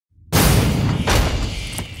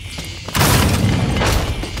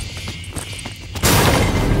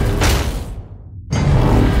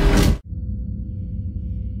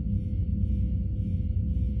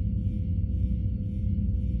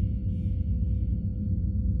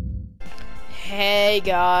Hey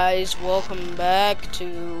guys, welcome back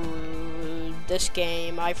to this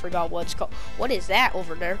game. I forgot what it's called. What is that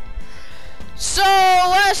over there? So,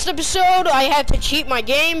 last episode I had to cheat my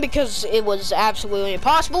game because it was absolutely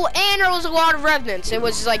impossible and there was a lot of revenants. It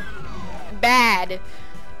was like bad.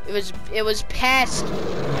 It was past.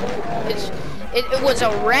 It was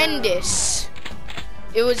horrendous.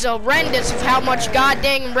 It was horrendous of how much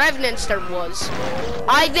goddamn revenants there was.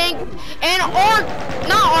 I think, and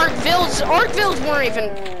Arkvilles weren't even,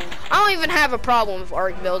 I don't even have a problem with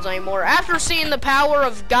Arkvilles anymore. After seeing the power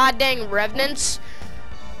of goddamn revenants,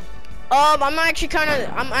 I'm actually kind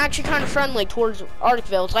of friendly towards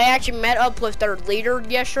Arkvilles. I actually met up with their leader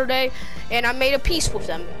yesterday, and I made peace with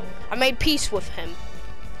them. I made peace with him.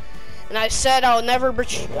 And I said I'll never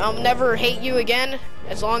hate you again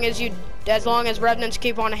as long as revenants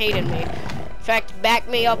keep on hating me. In fact, back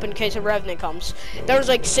me up in case a revenant comes. There was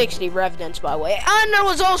like 60 revenants, by the way, and there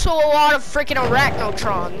was also a lot of freaking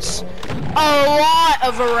arachnotrons. A lot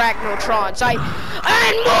of arachnotrons.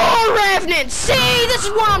 And more revenants. See, this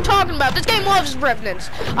is what I'm talking about. This game loves revenants.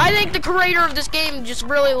 I think the creator of this game just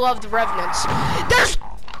really loved revenants.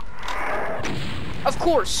 Of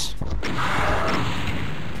course.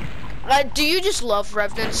 Do you just love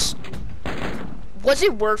revenants? Was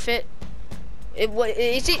it worth it?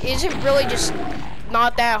 Is it really just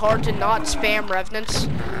not that hard to not spam revenants?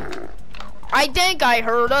 I think I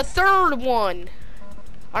heard a third one.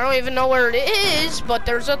 I don't even know where it is, but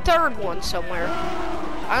there's a third one somewhere.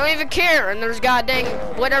 I don't even care, and there's goddamn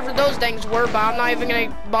whatever those things were, but I'm not even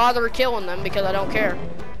gonna bother killing them because I don't care.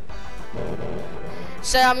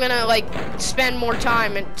 So I'm gonna like spend more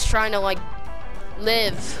time and trying to like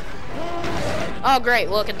live. Oh great,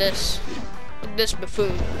 look at this. Look at this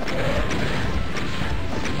buffoon.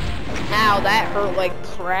 Ow, that hurt like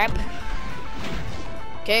crap.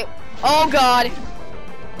 Okay. Oh god.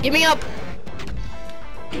 Give me up.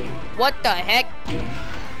 What the heck?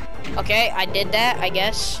 Okay, I did that, I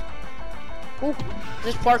guess. Ooh, is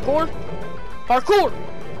this parkour? Parkour!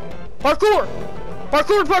 Parkour!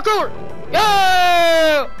 Parkour, parkour!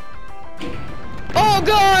 Yeah! Oh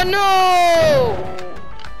god, no!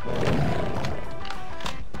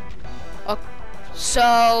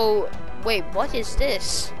 So, wait, what is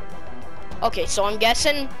this? Okay, so I'm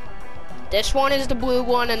guessing this one is the blue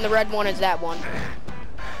one and the red one is that one.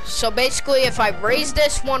 So basically, if I raise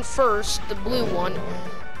this one first, the blue one,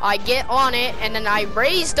 I get on it, and then I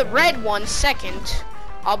raise the red one second,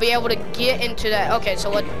 I'll be able to get into that. Okay, so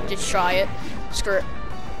let's just try it. Screw it.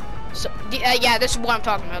 So, yeah, this is what I'm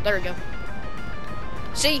talking about. There we go.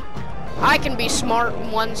 See? I can be smart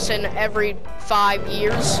once in every 5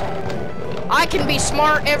 years. I can be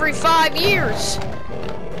smart every 5 years.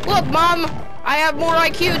 Look, Mom, I have more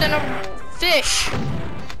IQ than a fish.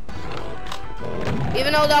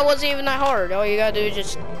 Even though that wasn't even that hard. All you gotta do is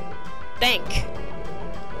just think.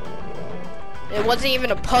 It wasn't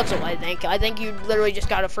even a puzzle, I think. I think you literally just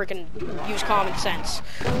gotta freaking use common sense.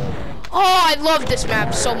 Oh, I love this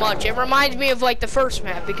map so much. It reminds me of like the first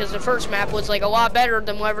map, because the first map was like a lot better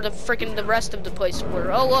than whatever the rest of the places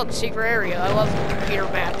were. Oh look, secret area. I love computer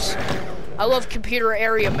maps. I love computer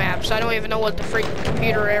area maps. I don't even know what the freaking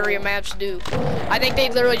computer area maps do. I think they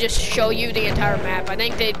literally just show you the entire map. I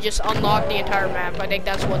think they just unlock the entire map. I think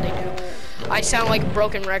that's what they do. I sound like a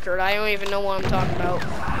broken record. I don't even know what I'm talking about.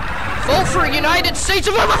 Vote for United States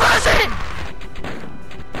of America President!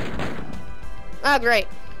 Ah, great.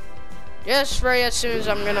 Just right as soon as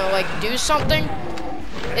I'm gonna like do something,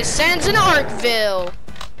 it sends an Arkville.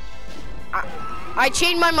 I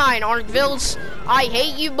changed my mind, Arkvilles. I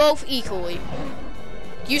hate you both equally.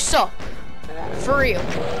 You suck. For real.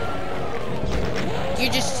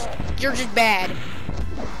 You're just bad.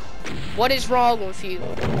 What is wrong with you?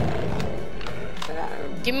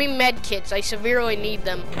 Give me med kits. I severely need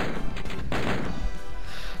them.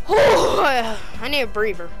 I need a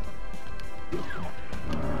breather.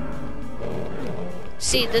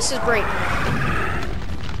 See, this is great.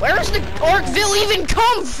 Where does the Arkville even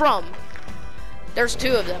come from? There's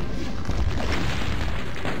 2 of them.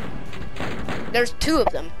 There's 2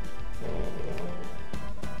 of them.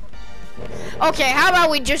 Okay, how about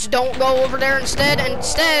we just don't go over there instead?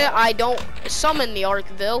 Instead, I don't summon the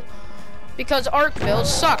Arkville because Arkvilles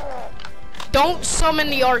suck. Don't summon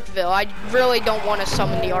the Arkville. I really don't want to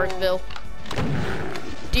summon the Arkville.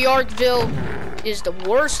 The Arkville is the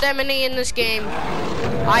worst enemy in this game.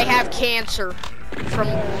 I have cancer from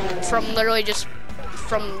literally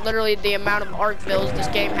the amount of Arkvilles this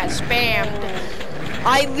game has spammed.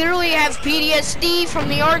 I literally have PTSD from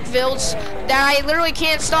the Arkvilles that I literally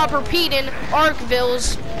can't stop repeating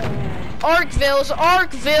Arkvilles. Arkvilles,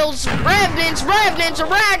 revenants,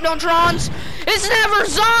 arachnotrons. It's never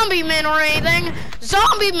zombie men or anything.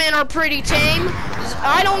 Zombie men are pretty tame.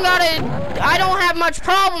 I don't have much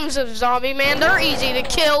problems with zombie men. They're easy to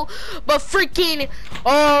kill. But freaking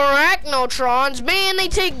arachnotrons, man, they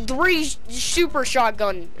take 3 super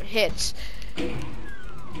shotgun hits.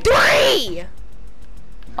 3!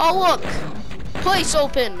 Oh look, place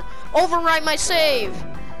open. Overwrite my save.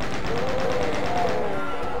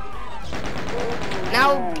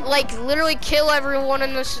 Now, like, literally kill everyone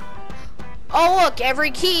in this. Oh look,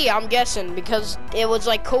 every key, I'm guessing, because it was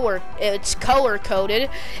like it's color coded,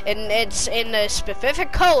 and it's in the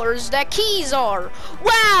specific colors that keys are.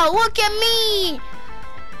 Wow, look at me!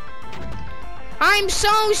 I'm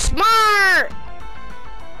so smart!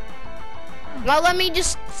 Now let me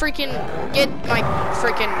just freaking get my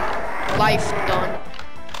freaking life done.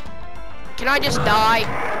 Can I just die?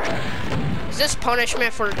 Is this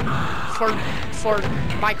punishment for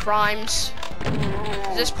my crimes?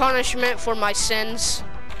 Is this punishment for my sins?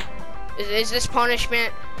 Is this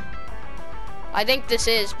punishment? I think this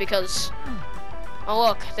is because, oh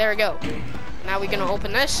look, there we go. Now we're gonna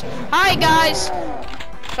open this. Hi guys!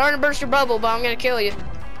 Sorry to burst your bubble, but I'm gonna kill you.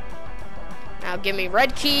 Now give me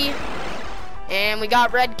red key. And we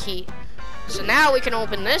got red key. So now we can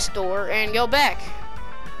open this door and go back.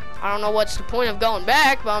 I don't know what's the point of going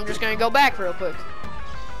back, but I'm just gonna go back real quick.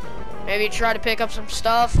 Maybe try to pick up some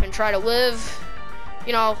stuff and try to live.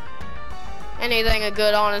 You know, anything a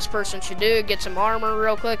good, honest person should do. Get some armor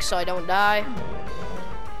real quick so I don't die.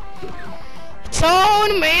 It's all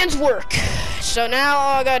in a man's work. So now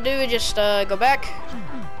all I gotta do is just go back.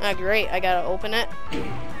 Ah, great, I gotta open it.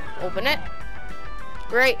 Open it.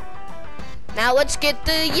 Great. Now let's get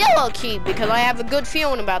the yellow key because I have a good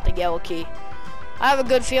feeling about the yellow key. I have a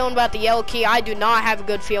good feeling about the yellow key. I do not have a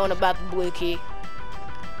good feeling about the blue key.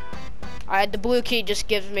 The blue key just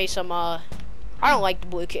gives me some, I don't like the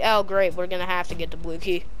blue key. Oh, great. We're gonna have to get the blue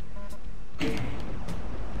key. Oh,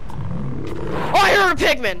 I heard a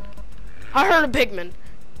pigman! I heard a pigman.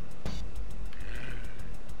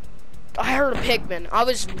 I heard a pigman. I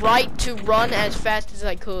was right to run as fast as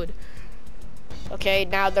I could. Okay,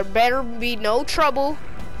 now there better be no trouble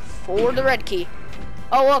for the red key.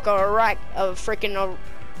 Oh, look, oh,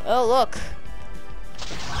 look.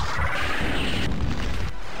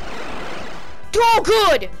 Oh,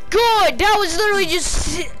 good! Good! That was literally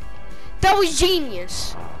that was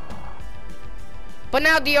genius. But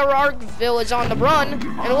now the Arkville is on the run,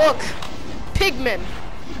 and look, pigmen.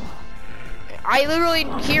 I literally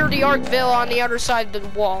hear the Arkville on the other side of the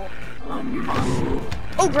wall.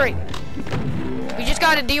 Oh, great. We just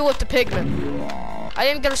gotta deal with the pigmen. I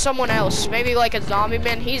think there's someone else, maybe like a zombie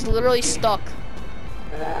man. He's literally stuck.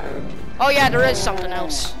 Oh yeah, there is something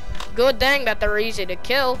else. Good thing that they're easy to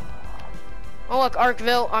kill. Oh look,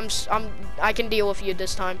 Arkville, I can deal with you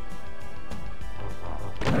this time.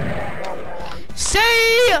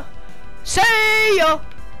 See ya! See ya!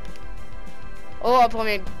 Oh, let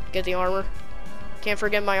me get the armor. Can't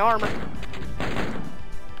forget my armor.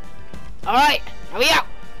 Alright, now we out.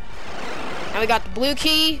 Now we got the blue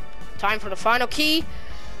key. Time for the final key.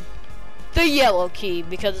 The yellow key,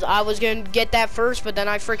 because I was gonna get that first, but then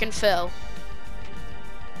I freaking fell.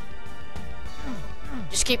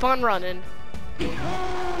 Just keep on running.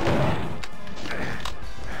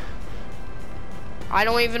 I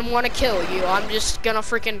don't even want to kill you. I'm just gonna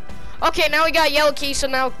freaking... Okay, now we got yellow key, so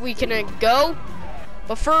now we can go.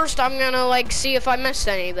 But first, I'm gonna like see if I missed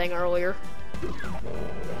anything earlier.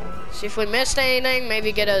 See if we missed anything.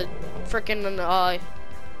 Maybe get a freaking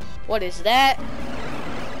what is that?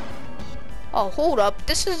 Oh, hold up.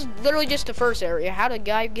 This is literally just the first area. How did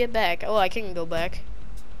guy get back? Oh, I can go back.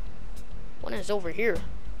 What is over here?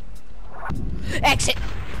 Exit.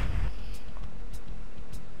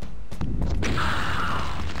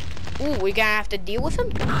 Ooh, we gonna have to deal with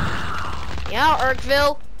him? Yeah,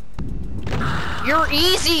 Arkville. You're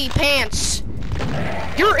easy, pants.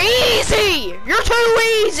 You're easy. You're too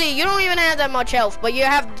easy. You don't even have that much health, but you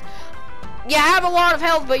have a lot of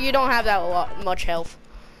health, but you don't have that much health.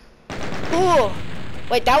 Ooh.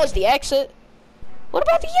 Wait, that was the exit. What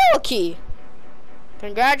about the yellow key?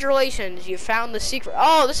 Congratulations, you found the secret.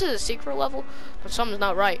 Oh, this is a secret level? But something's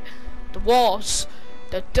not right. The walls,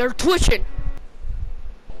 they're twitching.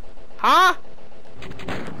 Huh?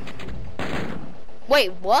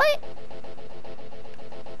 Wait, what?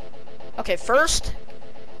 Okay, first,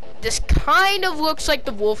 this kind of looks like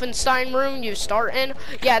the Wolfenstein room you start in.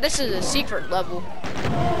 Yeah, this is a secret level.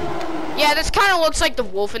 Yeah, this kind of looks like the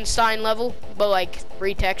Wolfenstein level, but like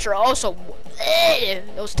retexture. Also,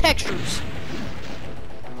 those textures.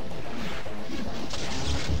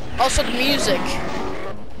 Also the music.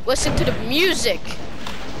 Listen to the music.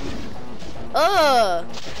 But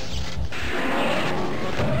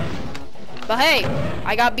hey,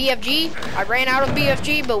 I got BFG. I ran out of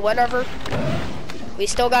BFG, but whatever. We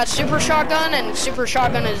still got Super Shotgun, and Super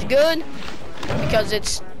Shotgun is good because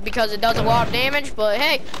it does a lot of damage. But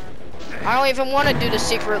hey, I don't even want to do the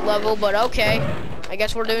secret level, but okay. I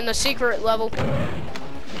guess we're doing the secret level.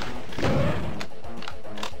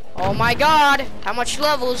 Oh my god, how much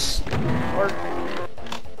levels?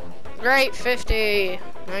 Great, 50.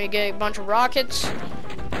 Now you get a bunch of rockets.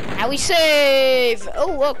 Now we save.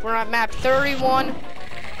 Oh look, we're on map 31.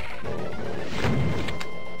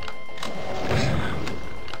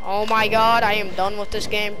 Oh my god, I am done with this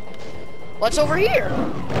game. What's over here?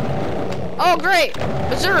 Oh great,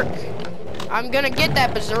 Berserk. I'm gonna get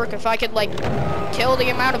that Berserk if I could like kill the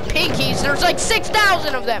amount of pinkies. There's like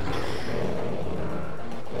 6,000 of them.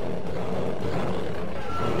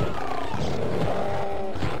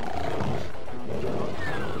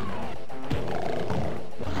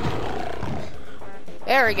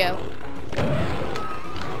 There we go.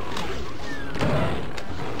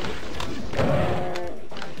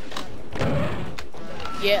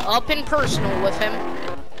 Yeah, up and personal with him.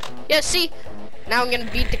 Yeah, see? Now I'm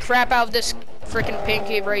gonna beat the crap out of this freaking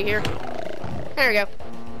pinky right here. There we go.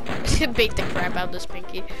 Beat the crap out of this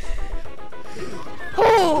pinky.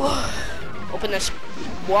 Oh! Open this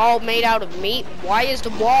wall made out of meat. Why is the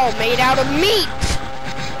wall made out of meat?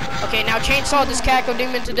 Okay, now chainsaw this Caco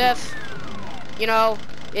Demon to death. You know,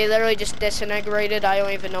 it literally just disintegrated. I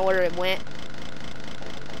don't even know where it went.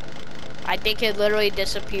 I think it literally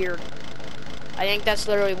disappeared. I think that's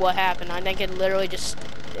literally what happened. I think it literally just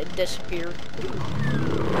disappeared.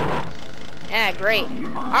 Yeah, great.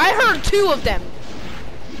 I heard 2 of them.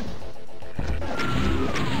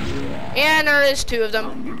 And there is 2 of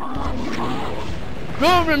them.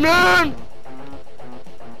 Man!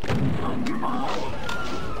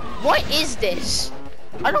 What is this?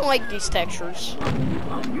 I don't like these textures.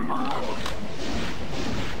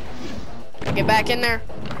 Get back in there.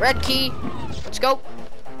 Red key. Let's go.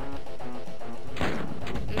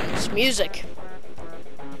 It's music.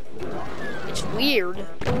 It's weird.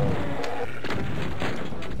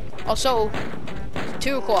 Also, it's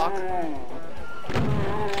 2 o'clock.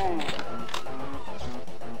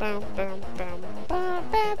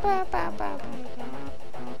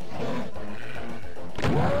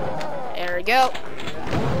 There we go.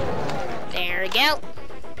 There we go.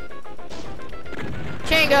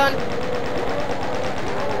 Chain gun.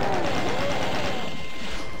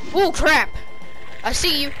 Oh crap! I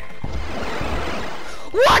see you.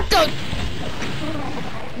 What the?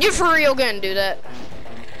 You for real gonna do that?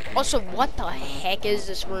 Also, what the heck is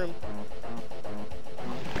this room?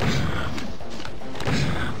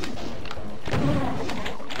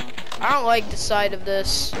 I don't like the side of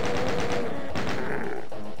this.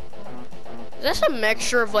 Is this a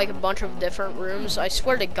mixture of like a bunch of different rooms? I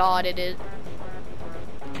swear to God it is.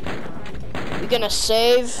 We gonna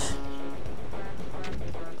save?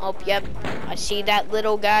 Oh, yep. I see that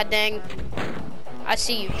little goddamn. I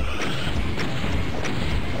see you.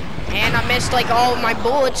 And I missed like all of my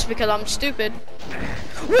bullets because I'm stupid.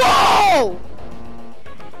 Whoa!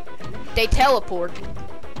 They teleport.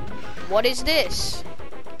 What is this?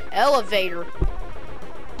 Elevator.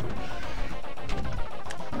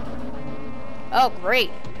 Oh, great.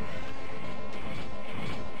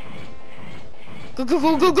 Go, go,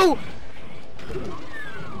 go, go, go!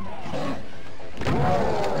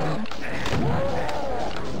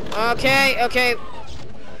 Okay, okay.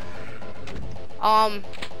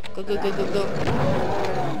 Go, go, go, go, go.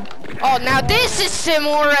 Oh, now this is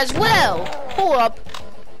similar as well. Hold up.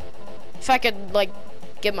 If I could, like,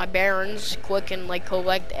 get my bearings quick and, like,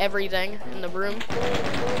 collect everything in the room.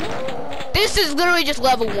 This is literally just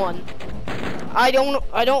level 1. I don't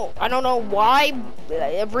know why.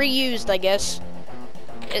 Reused, I guess.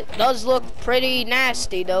 It does look pretty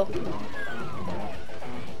nasty, though.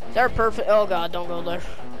 Is there a perfect? Oh God, don't go there.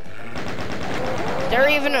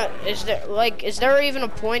 Is there even a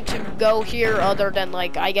point to go here other than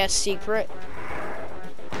like I guess secret?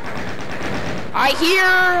 I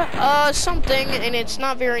hear something and it's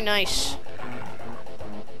not very nice.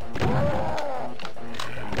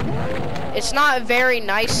 It's not a very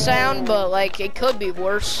nice sound, but like it could be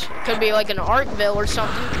worse. It could be like an Arkville or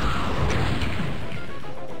something.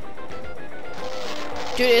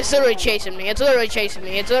 Dude, it's literally chasing me. It's literally chasing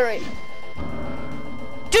me. It's literally.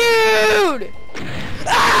 Dude!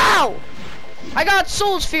 Ow! I got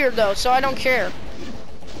Soul Sphere though, so I don't care.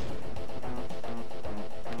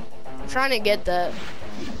 I'm trying to get that.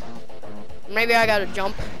 Maybe I gotta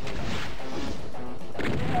jump.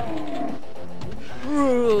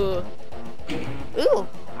 Ooh,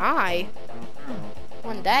 hi.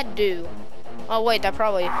 can that do? Oh wait, that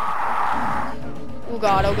probably... Oh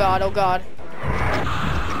god, oh god, oh god.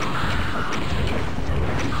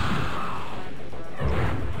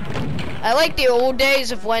 I like the old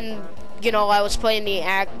days of when, you know, I was playing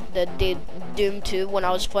the Doom 2 when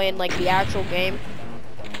I was playing like the actual game.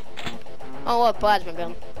 Oh look, plasma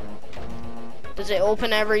gun. Does it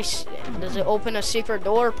open a secret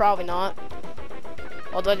door? Probably not.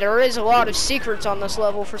 Although there is a lot of secrets on this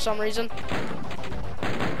level for some reason.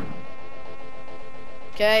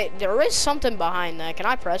 Okay, there is something behind that. Can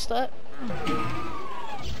I press that?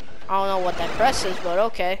 I don't know what that press is, but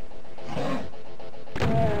okay.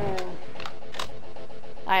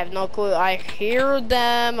 I have no clue. I hear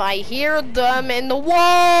them. I hear them in the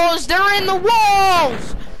walls. They're in the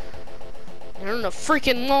walls. They're in the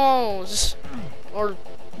freaking walls. Or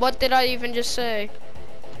what did I even just say?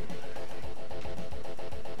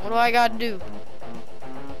 What do I gotta do?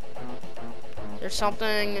 There's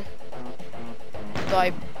something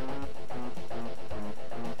like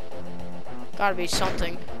gotta be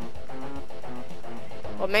something.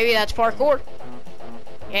 Well, maybe that's parkour.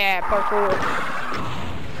 Yeah, parkour.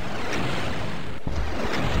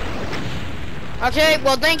 Okay,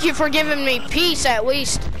 well, thank you for giving me peace at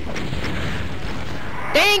least.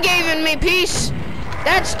 They ain't giving me peace.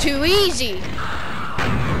 That's too easy.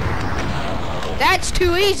 That's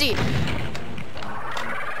too easy.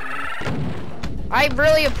 I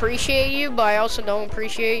really appreciate you, but I also don't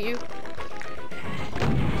appreciate you.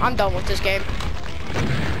 I'm done with this game.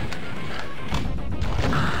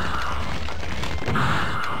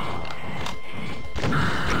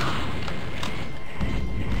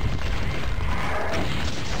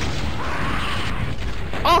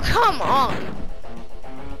 Oh, come on.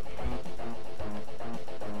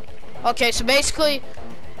 Okay, so basically,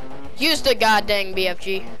 use the goddamn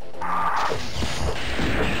BFG.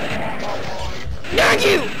 Thank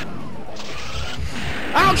you!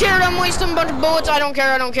 I don't care, I'm wasting a bunch of bullets. I don't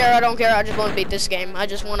care, I don't care, I don't care. I just want to beat this game. I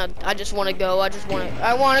just want to go.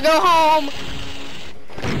 I want to go home.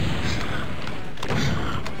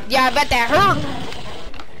 Yeah, I bet that hurt.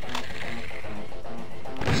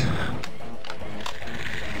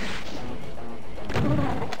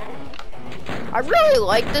 I really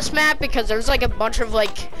like this map because there's like a bunch of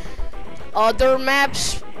like other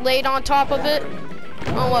maps laid on top of it.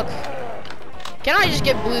 Oh look. Can I just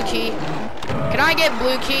get blue key? Can I get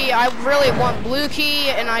blue key? I really want blue key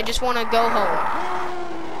and I just want to go home.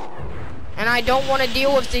 And I don't want to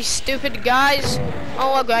deal with these stupid guys.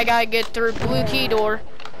 Oh look, I gotta get through blue key door.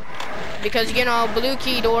 Because you know, blue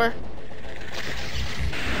key door.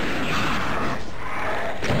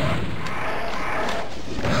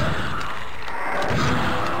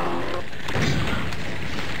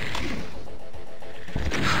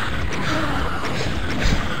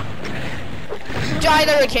 I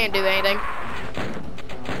literally can't do anything.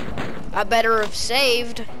 I better have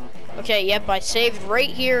saved. Okay, yep, I saved right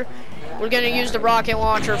here. We're gonna use the rocket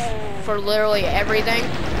launcher for literally everything.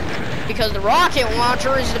 Because the rocket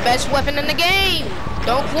launcher is the best weapon in the game.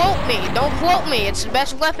 Don't quote me. Don't quote me. It's the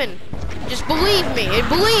best weapon. Just believe me.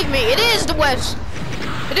 Believe me. It is the best.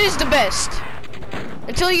 It is the best.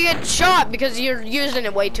 Until you get shot because you're using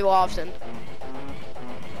it way too often.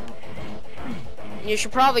 You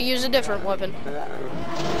should probably use a different weapon.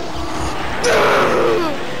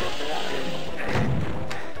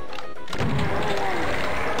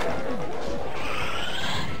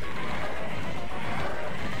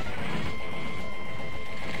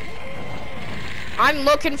 I'm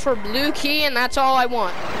looking for blue key and that's all I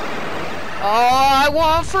want. All I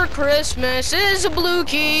want for Christmas is a blue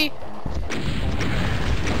key.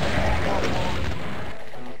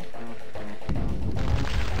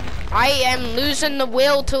 I am losing the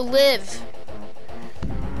will to live.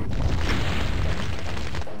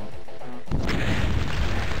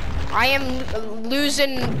 I am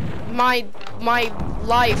losing my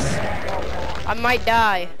life. I might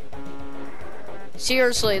die.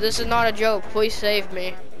 Seriously, this is not a joke. Please save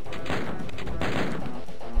me.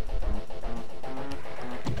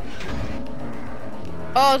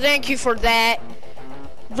 Oh, thank you for that.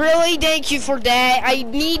 Really, thank you for that. I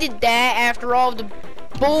needed that after all the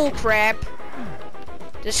bull crap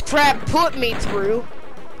this crap put me through.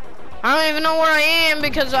 I don't even know where I am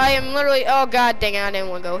because I am literally, oh god dang it, I didn't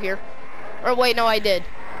want to go here. Or wait, no I did.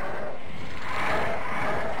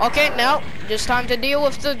 Okay, no, just time to deal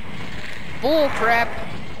with the bull crap.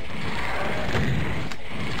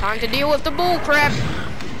 Time to deal with the bull crap.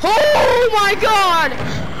 Oh my god!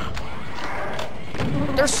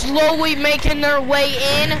 They're slowly making their way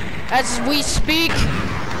in as we speak.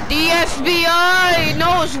 The FBI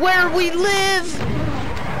knows where we live.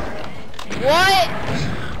 What?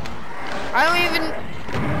 I don't even,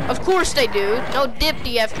 of course they do. No dip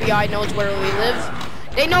the FBI knows where we live.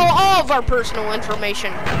 They know all of our personal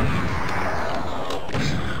information.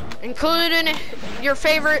 Including your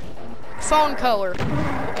favorite phone color.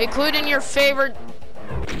 Including your favorite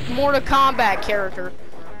Mortal Kombat character.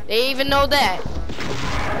 They even know that.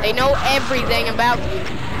 They know everything about you.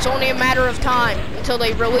 It's only a matter of time until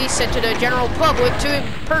they release it to the general public to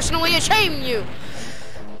personally shame you.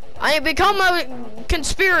 I have become a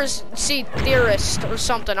conspiracy theorist or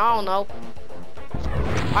something, I don't know.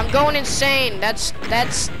 I'm going insane. That's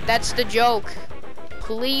the joke.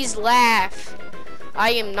 Please laugh.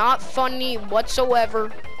 I am not funny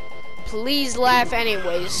whatsoever. Please laugh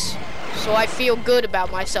anyways. So I feel good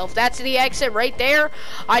about myself. That's the exit right there.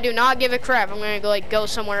 I do not give a crap. I'm gonna go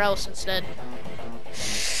somewhere else instead.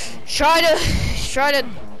 Try to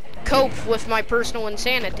cope with my personal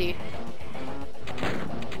insanity.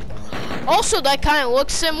 Also, that kind of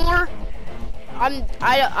looks similar. I'm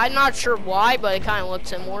not sure why, but it kind of looks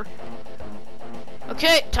similar.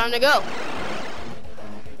 Okay, time to go.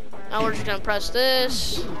 Now we're just gonna press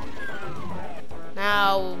this.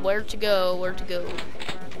 Now, where to go? Where to go?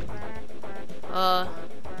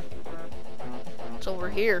 It's over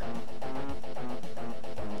here.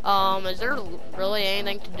 Is there really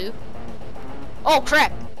anything to do? Oh,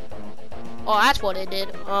 crap! Oh, that's what it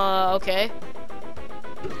did. Okay.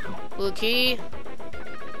 Blue key.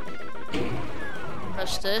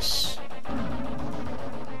 Press this.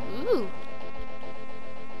 Ooh.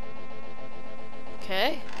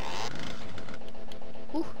 Okay.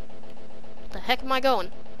 Ooh. The heck am I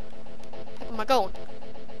going? Heck am I going?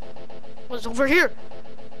 What's over here?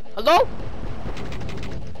 Hello?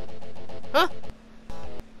 Huh?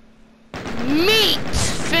 Meat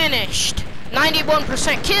finished.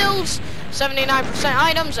 91% kills, 79%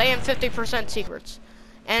 items, and 50% secrets.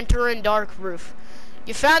 Enter in dark roof.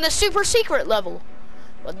 You found a super secret level,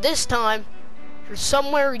 but this time you're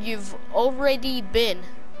somewhere you've already been.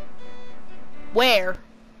 Where?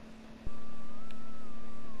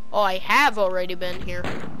 Oh, I have already been here.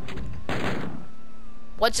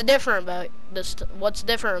 What's different about this? What's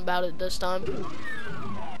different about it this time?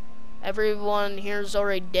 Everyone here's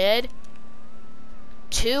already dead.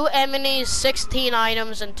 2 enemies, 16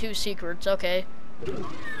 items, and 2 secrets. Okay.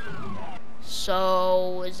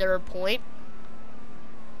 So, is there a point?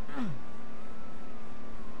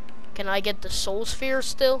 Can I get the soul sphere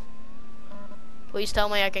still? Please tell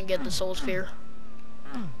me I can get the soul sphere.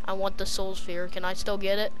 I want the soul sphere. Can I still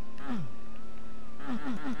get it?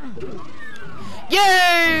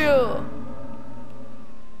 Yeah!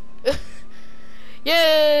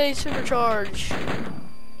 Yay! Supercharge.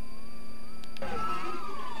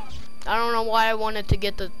 I don't know why I wanted to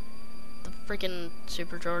get the freaking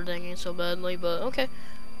supercharge thingy so badly, but okay.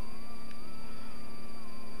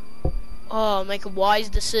 Oh, make a wise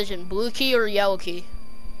decision. Blue key or yellow key?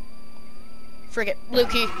 Frick it. Blue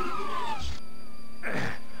key.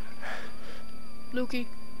 Blue key.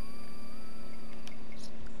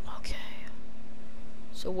 Okay.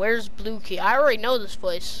 So where's blue key? I already know this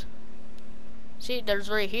place. See, there's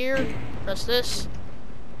right here. Press this.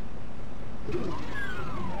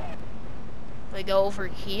 We go over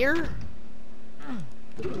here.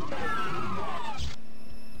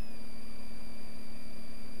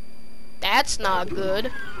 That's not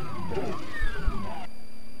good.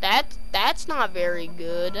 That's not very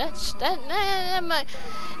good. Well,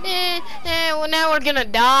 now we're gonna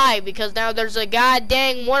die because now there's a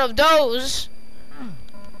goddamn one of those.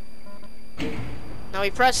 Now we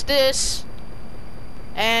press this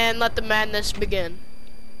and let the madness begin.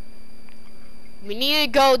 We need to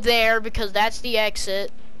go there because that's the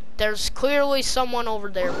exit. There's clearly someone over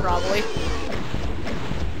there probably.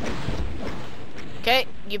 Okay,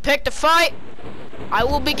 you picked a fight. I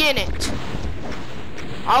will begin it.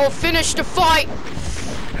 I will finish the fight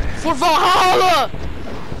for Valhalla!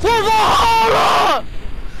 For Valhalla!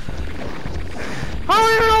 I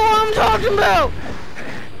don't even know what I'm talking about!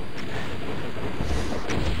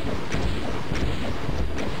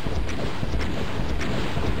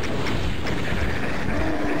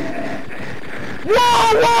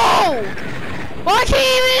 Whoa, whoa! I can't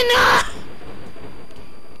even...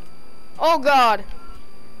 Oh, God.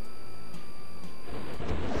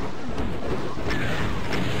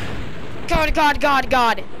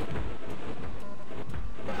 God.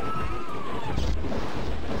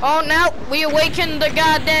 Oh, now we awakened the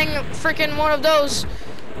goddamn freaking one of those.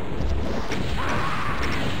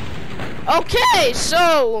 Okay,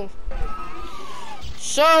 so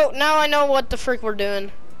now I know what the frick we're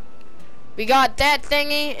doing. We got that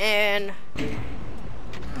thingy and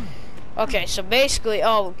okay, so basically,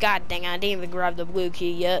 oh god dang, I didn't even grab the blue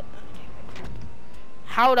key yet.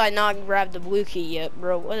 How would I not grab the blue key yet,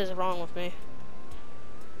 bro? What is wrong with me?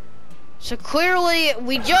 So clearly,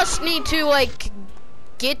 we just need to, like,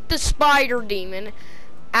 get the spider demon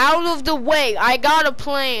out of the way. I got a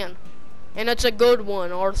plan. And it's a good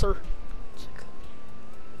one, Arthur.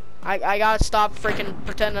 I gotta stop freaking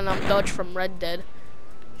pretending I'm Dutch from Red Dead.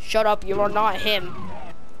 Shut up, you are not him.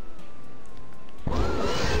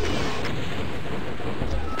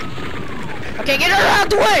 Okay, get her out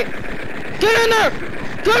the way! Get in there!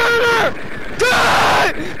 Get in there!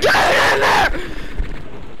 Get in there!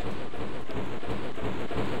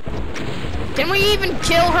 Can we even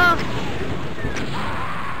kill her?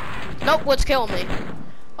 Nope, let's kill me.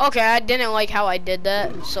 Okay, I didn't like how I did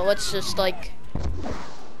that, so let's just like...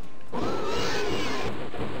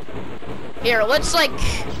 Here, let's like...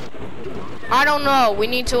 I don't know, we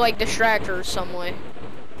need to like distract her some way.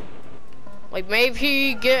 Like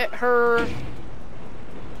maybe get her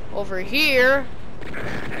over here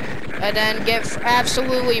and then get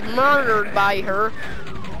absolutely murdered by her.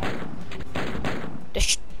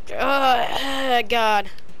 God.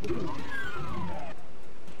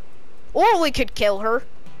 Or we could kill her.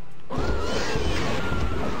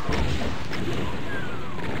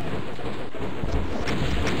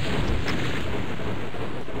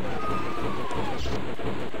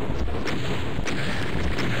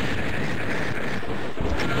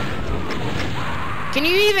 Can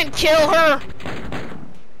you even kill her?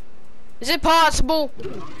 Is it possible?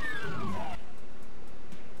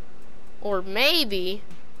 Or maybe...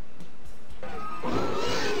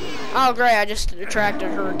 Oh great, I just attracted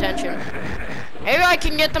her attention. Maybe I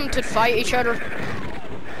can get them to fight each other.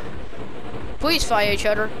 Please fight each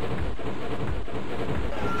other.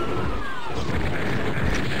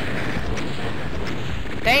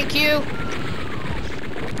 Thank you.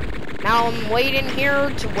 Now I'm waiting here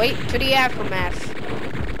to wait to the aftermath.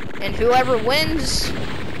 And whoever wins...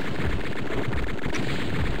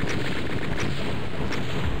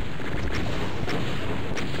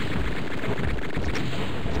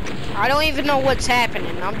 I don't even know what's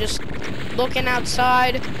happening. I'm just looking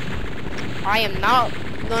outside. I am not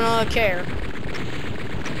gonna care.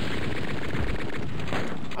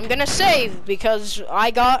 I'm gonna save because I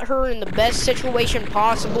got her in the best situation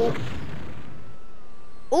possible.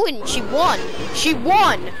 Oh, and she won. She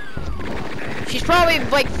won. She's probably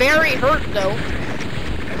like very hurt though.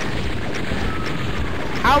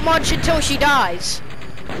 How much until she dies?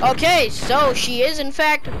 Okay, so she is in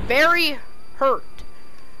fact very hurt.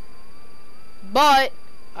 But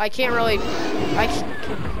I can't really.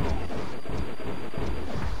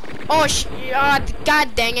 Oh,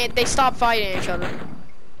 God dang it! They stopped fighting each other.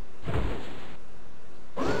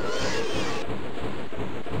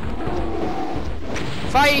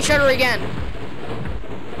 Fight each other again.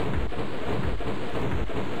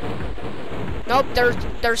 Nope,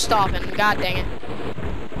 they're stopping. God dang it!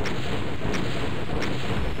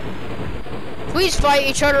 Please fight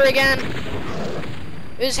each other again.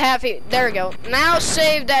 Who's happy? There we go. Now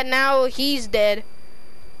save that. Now he's dead.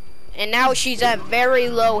 And now she's at very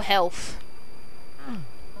low health.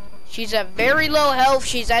 She's at very low health.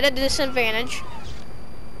 She's at a disadvantage.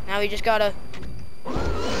 Now we just gotta...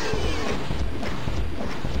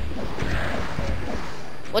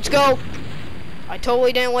 Let's go. I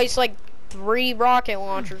totally didn't waste like 3 rocket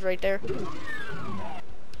launchers right there.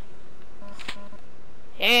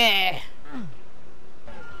 Yeah.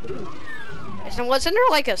 And wasn't there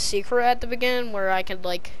like a secret at the beginning where I could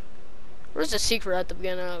like... Where's the secret at the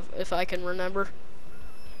beginning of, if I can remember?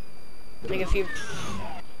 Like if you...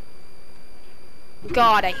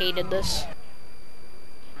 God, I hated this.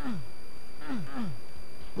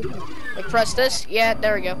 Like press this? Yeah,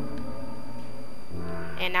 there we go.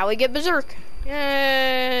 And now we get Berserk.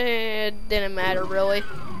 It didn't matter really.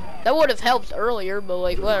 That would have helped earlier, but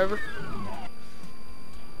like whatever.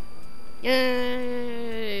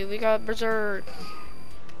 Yay, we got Berserk.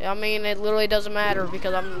 I mean, it literally doesn't matter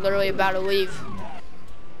because I'm literally about to leave.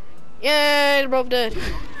 Yay, they're both dead.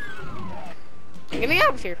 Get me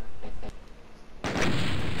out of here.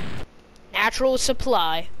 Natural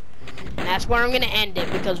supply. And that's where I'm gonna end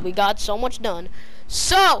it because we got so much done.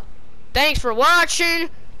 So, thanks for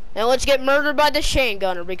watching. And let's get murdered by the Chain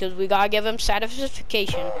Gunner because we gotta give him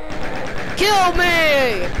satisfaction. Kill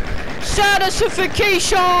me!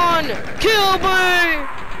 Satisfaction! Kill me!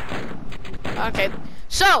 Okay,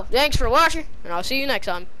 so thanks for watching, and I'll see you next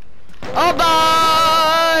time. Oh,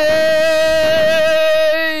 bye!